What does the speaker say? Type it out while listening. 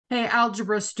Hey,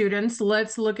 algebra students,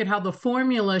 let's look at how the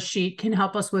formula sheet can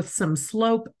help us with some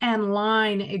slope and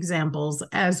line examples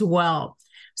as well.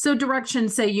 So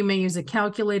directions say you may use a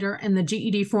calculator and the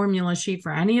GED formula sheet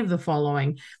for any of the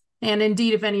following. And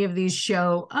indeed, if any of these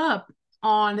show up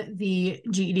on the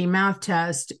GED math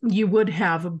test, you would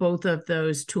have both of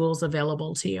those tools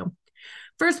available to you.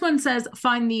 First one says,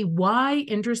 find the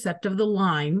y-intercept of the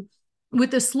line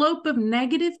with a slope of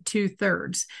negative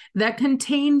 2/3 that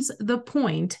contains the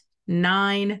point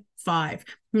 9, 5.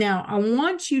 Now, I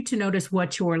want you to notice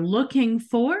what you're looking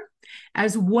for,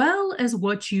 as well as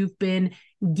what you've been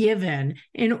given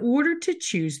in order to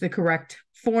choose the correct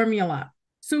formula.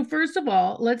 So first of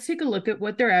all, let's take a look at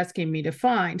what they're asking me to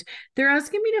find. They're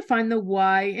asking me to find the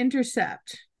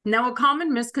y-intercept. Now, a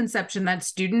common misconception that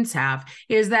students have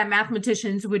is that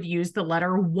mathematicians would use the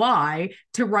letter y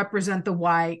to represent the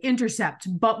y-intercept,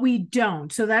 but we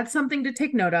don't. So that's something to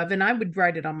take note of, and I would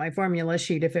write it on my formula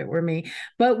sheet if it were me,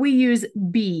 but we use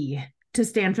b to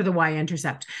stand for the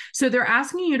y-intercept. So they're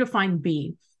asking you to find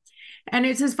b. And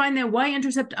it says find the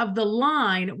y-intercept of the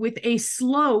line with a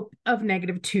slope of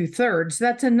negative 2/3.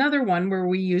 That's another one where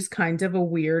we use kind of a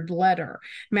weird letter.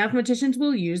 Mathematicians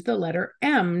will use the letter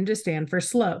m to stand for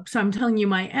slope. So I'm telling you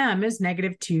my m is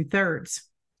negative 2/3.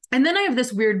 And then I have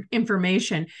this weird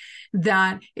information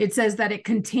that it says that it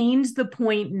contains the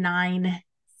point 9,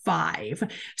 5.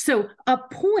 So a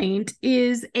point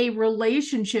is a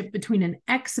relationship between an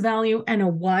x value and a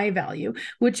y value,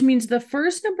 which means the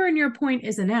first number in your point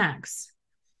is an x,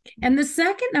 and the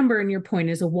second number in your point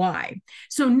is a y.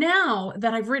 So now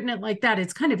that I've written it like that,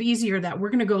 it's kind of easier that we're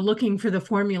going to go looking for the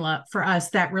formula for us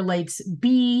that relates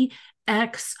b,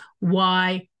 x,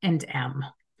 y, and m.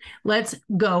 Let's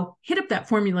go hit up that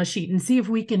formula sheet and see if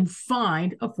we can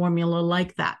find a formula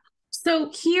like that.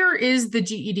 So here is the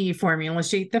GED formula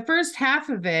sheet. The first half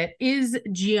of it is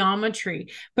geometry.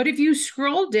 But if you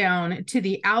scroll down to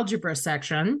the algebra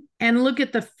section and look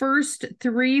at the first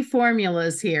 3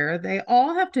 formulas here, they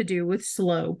all have to do with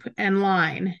slope and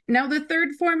line. Now, the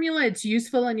third formula, it's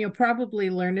useful, and you'll probably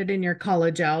learn it in your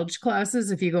college algebra classes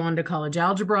if you go on to college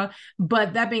algebra.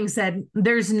 But that being said,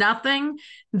 there's nothing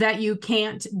that you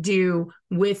can't do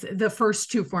with the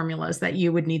first 2 formulas that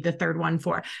you would need the third one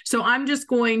for. So I'm just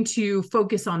going to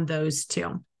focus on those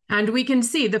 2. And we can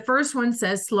see the first one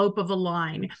says slope of a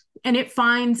line, and it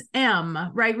finds m,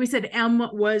 right? We said m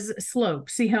was slope.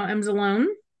 See how m's alone?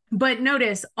 But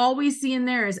notice all we see in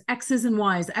there is x's and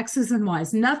y's, x's and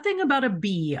y's, nothing about a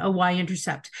b, a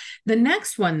y-intercept. The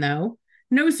next one, though,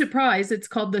 no surprise, it's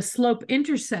called the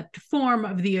slope-intercept form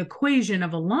of the equation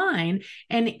of a line.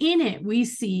 And in it, we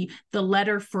see the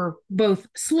letter for both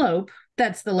slope,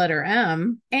 that's the letter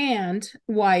m, and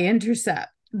y-intercept,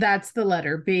 that's the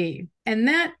letter b. And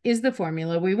that is the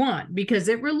formula we want because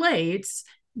it relates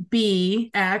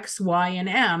b, x, y, and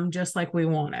m just like we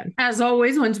wanted. As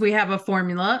always, once we have a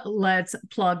formula, let's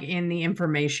plug in the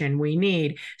information we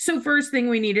need. So first thing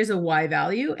we need is a y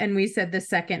value, and we said the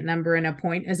second number in a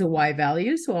point is a y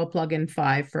value, so I'll plug in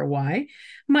 5 for y.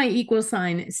 My equal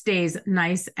sign stays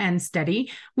nice and steady.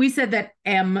 We said that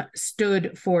m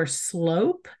stood for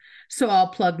slope, so I'll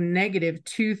plug negative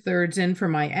 2/3 in for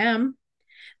my m.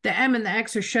 The m and the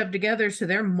x are shoved together, so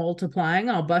they're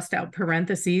multiplying. I'll bust out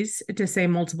parentheses to say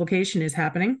multiplication is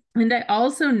happening. And I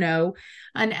also know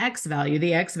an x value.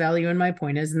 The x value in my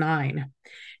point is 9.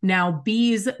 Now,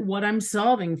 b is what I'm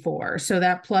solving for. So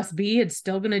that plus b, it's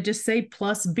still going to just say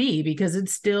plus b because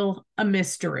it's still a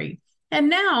mystery.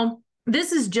 And now,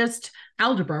 this is just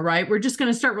algebra, right? We're just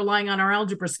going to start relying on our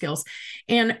algebra skills.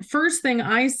 And first thing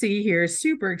I see here,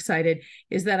 super excited,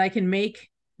 is that I can make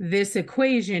this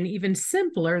equation even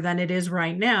simpler than it is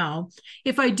right now.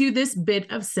 If I do this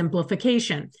bit of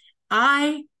simplification,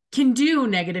 I can do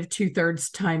negative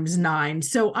 2/3 times 9.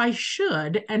 So I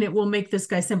should, and it will make this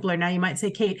guy simpler. Now you might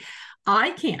say, Kate,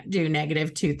 I can't do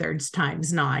negative 2/3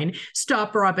 times 9.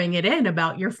 Stop rubbing it in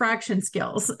about your fraction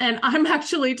skills. And I'm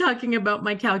actually talking about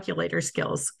my calculator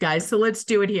skills, guys. So let's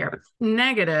do it here.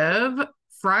 Negative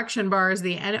fraction bar is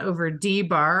the n over d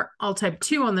bar. I'll type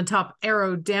 2 on the top,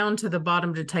 arrow down to the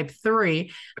bottom to type 3. And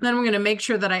then I'm going to make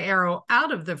sure that I arrow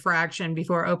out of the fraction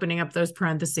before opening up those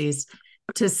parentheses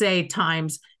to say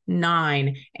times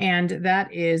 9. And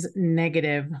that is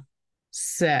negative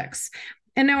 6.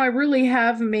 And now I really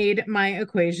have made my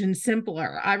equation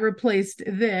simpler. I replaced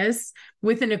this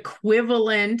with an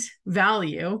equivalent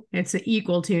value. It's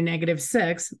equal to negative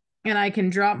 6. and I can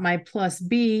drop my plus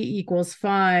b equals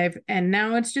 5. And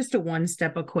now it's just a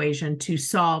one-step equation to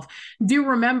solve. Do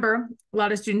remember, a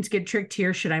lot of students get tricked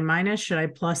here. Should I minus? Should I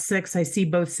plus 6? I see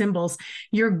both symbols.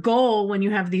 Your goal when you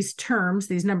have these terms,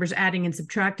 these numbers adding and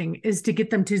subtracting, is to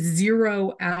get them to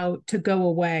zero out, to go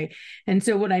away. And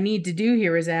so what I need to do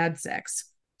here is add 6.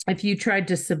 If you tried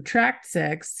to subtract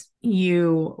 6,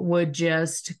 you would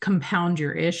just compound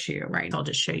your issue, right? I'll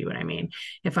just show you what I mean.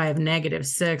 If I have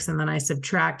 -6 and then I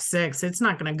subtract 6, it's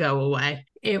not going to go away.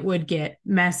 It would get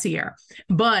messier.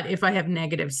 But if I have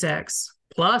 -6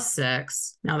 plus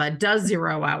 6, now that does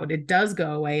zero out. It does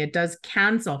go away. It does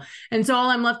cancel. And so all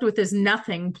I'm left with is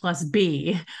nothing plus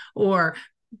b, or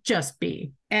just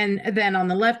b. And then on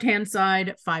the left-hand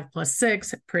side, 5 plus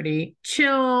 6, pretty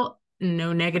chill.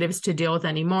 No negatives to deal with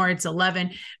anymore. It's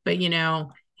 11. But, you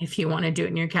know, if you want to do it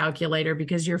in your calculator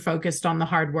because you're focused on the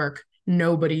hard work,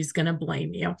 nobody's going to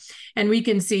blame you. And we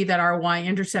can see that our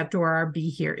y-intercept, or our b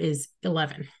here, is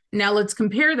 11. Now let's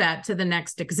compare that to the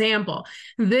next example.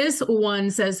 This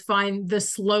one says find the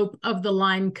slope of the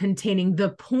line containing the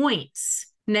points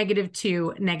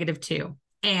 -2, -2,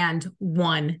 and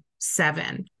 1,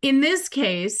 7. In this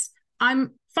case,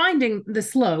 I'm finding the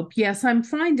slope. Yes, I'm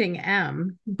finding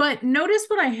m, but notice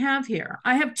what I have here.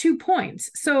 I have 2 points.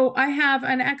 So I have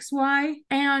an xy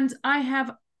and I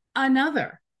have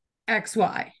another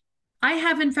xy. I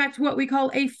have, in fact, what we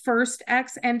call a first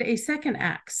x and a second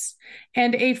x,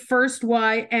 and a first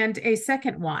y and a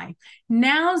second y.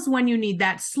 Now's when you need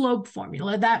that slope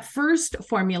formula, that first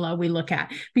formula we look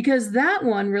at, because that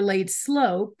one relates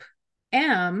slope,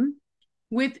 m,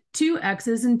 with 2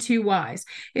 x's and 2 y's.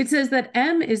 It says that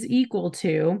m is equal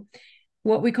to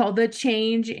what we call the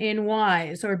change in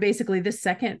y's, or basically the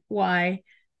second y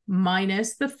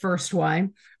minus the first y,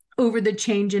 over the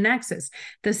change in x's,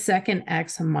 the second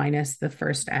x minus the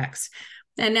first x.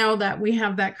 And now that we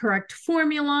have that correct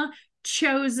formula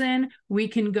chosen, we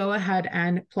can go ahead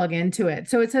and plug into it.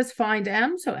 So it says find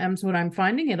m. So m's what I'm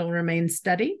finding. It'll remain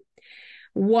steady.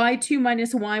 y2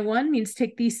 minus y1 means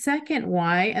take the second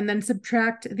y and then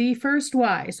subtract the first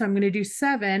y. So I'm going to do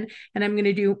 7 and I'm going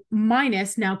to do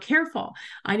minus. Now careful,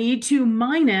 I need to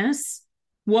minus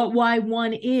what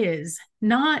y1 is,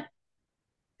 not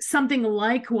something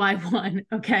like y1,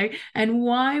 okay? And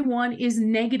y1 is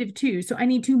 -2. So I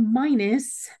need to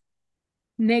minus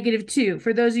 -2.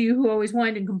 For those of you who always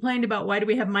whined and complained about why do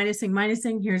we have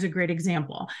minusing, here's a great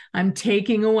example. I'm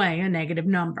taking away a negative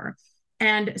number.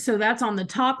 And so that's on the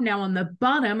top. Now on the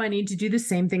bottom, I need to do the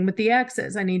same thing with the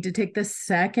x's. I need to take the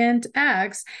second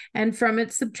x and from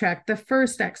it subtract the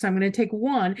first x. So I'm going to take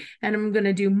 1 and I'm going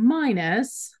to do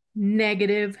minus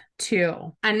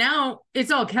 -2. And now it's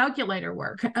all calculator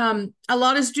work. A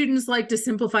lot of students like to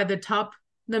simplify the top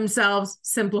themselves,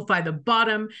 simplify the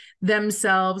bottom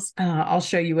themselves. I'll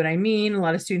show you what I mean. A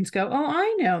lot of students go, oh,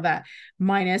 I know that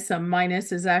minus, a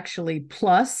minus is actually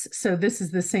plus. So this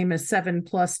is the same as 7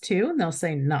 plus 2, and they'll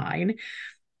say 9.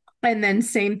 And then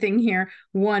same thing here,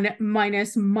 1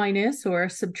 minus minus, or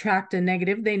subtract a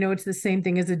negative. They know it's the same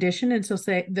thing as addition. And so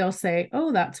they'll say,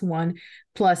 oh, that's 1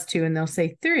 plus 2, and they'll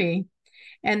say 3.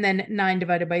 And then 9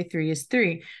 divided by 3 is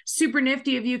 3. Super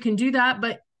nifty if you can do that,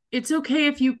 but it's okay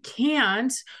if you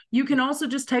can't. You can also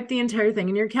just type the entire thing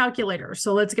in your calculator.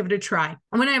 So let's give it a try.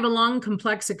 When I have a long,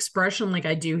 complex expression like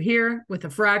I do here with a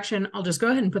fraction, I'll just go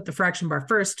ahead and put the fraction bar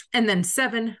first, and then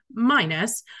 7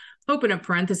 minus, open up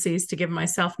parentheses to give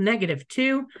myself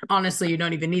 -2. Honestly, you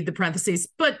don't even need the parentheses,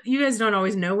 but you guys don't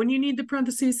always know when you need the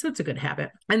parentheses, so it's a good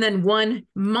habit. And then 1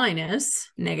 minus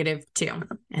 -2.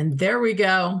 And there we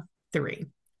go, 3.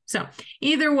 So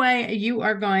either way, you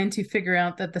are going to figure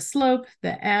out that the slope,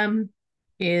 the m,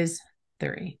 is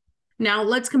 3. Now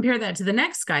let's compare that to the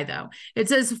next guy though. It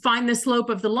says find the slope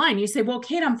of the line. You say, well,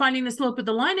 Kate, I'm finding the slope of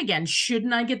the line again.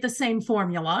 Shouldn't I get the same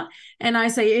formula? And I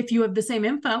say, if you have the same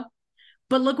info.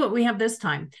 But look what we have this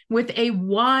time. With a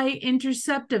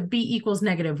y-intercept of b equals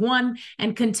 -1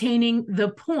 and containing the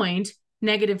point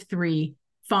 -3,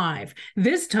 5.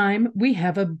 This time we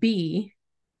have a b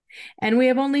and we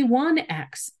have only 1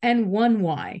 x and 1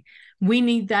 y. We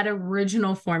need that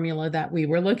original formula that we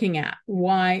were looking at.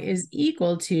 Y is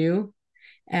equal to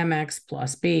mx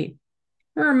plus b.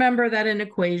 Remember that an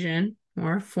equation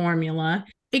or formula,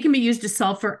 it can be used to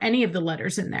solve for any of the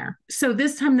letters in there. So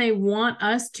this time they want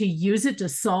us to use it to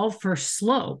solve for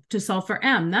slope, to solve for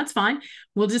m. That's fine.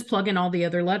 We'll just plug in all the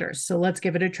other letters. So let's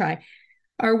give it a try.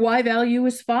 Our y value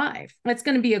is 5. That's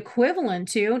going to be equivalent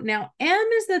to, now m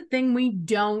is the thing we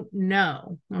don't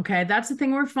know, okay? That's the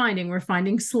thing we're finding. We're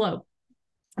finding slope.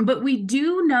 But we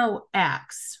do know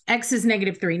x. X is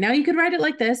 -3. Now you could write it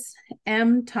like this,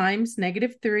 m times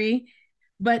 -3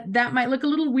 but that might look a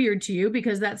little weird to you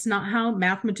because that's not how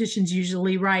mathematicians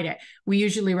usually write it. We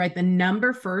usually write the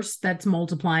number first that's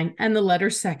multiplying and the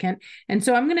letter second. And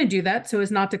so I'm going to do that so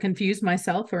as not to confuse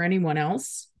myself or anyone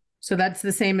else. So that's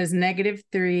the same as negative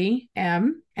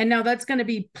 3m. And now that's going to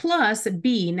be plus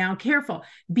b. Now careful,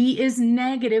 b is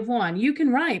negative 1. You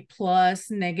can write plus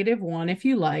negative 1 if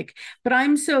you like, but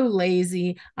I'm so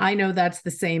lazy. I know that's the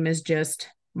same as just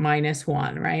minus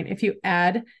 1, right? If you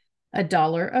add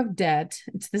 $1 of debt,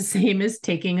 it's the same as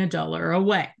taking $1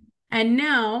 away. And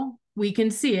now we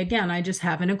can see, again, I just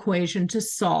have an equation to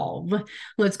solve.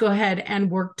 Let's go ahead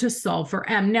and work to solve for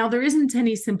m. Now, there isn't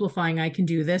any simplifying I can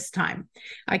do this time.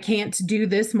 I can't do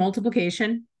this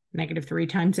multiplication, negative 3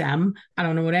 times m. I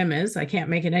don't know what m is. I can't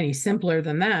make it any simpler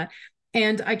than that.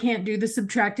 And I can't do the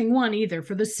subtracting 1 either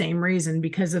for the same reason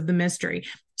because of the mystery.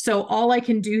 So all I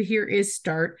can do here is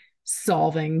start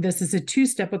solving. This is a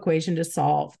two-step equation to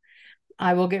solve.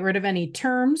 I will get rid of any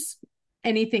terms,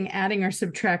 anything adding or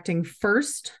subtracting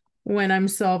first when I'm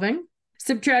solving.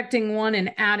 Subtracting 1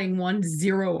 and adding 1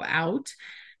 zero out,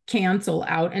 cancel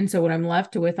out. And so what I'm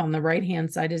left with on the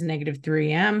right-hand side is negative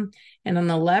 3m. And on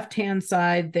the left-hand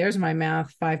side, there's my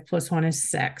math. 5 plus 1 is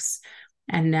 6.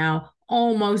 And now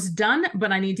almost done,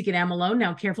 but I need to get m alone.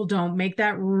 Now, careful, don't make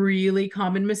that really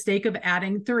common mistake of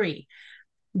adding 3.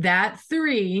 That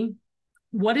 3,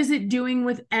 what is it doing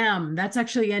with m? That's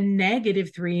actually a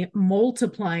negative 3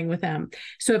 multiplying with m.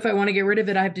 So if I want to get rid of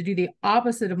it, I have to do the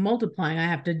opposite of multiplying. I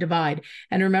have to divide.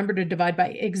 And remember to divide by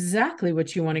exactly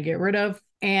what you want to get rid of.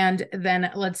 And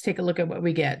then let's take a look at what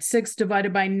we get. 6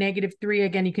 divided by negative 3.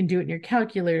 Again, you can do it in your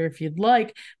calculator if you'd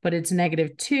like, but it's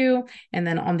negative 2. And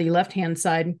then on the left-hand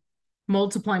side,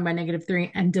 multiplying by negative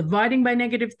 3 and dividing by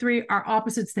negative 3 are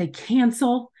opposites. They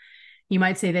cancel. You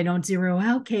might say they don't zero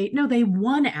out, Kate. No, they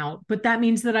one out, but that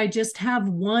means that I just have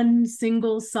one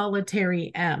single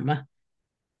solitary m.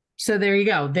 So there you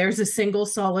go. There's a single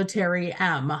solitary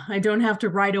m. I don't have to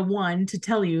write a 1 to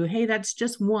tell you, hey, that's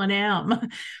just 1m.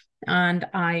 And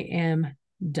I am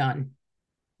done.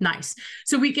 Nice.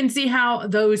 So we can see how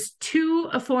those two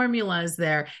formulas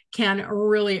there can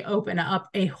really open up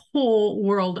a whole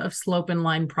world of slope and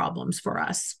line problems for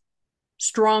us.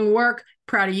 Strong work.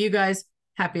 Proud of you guys.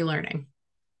 Happy learning.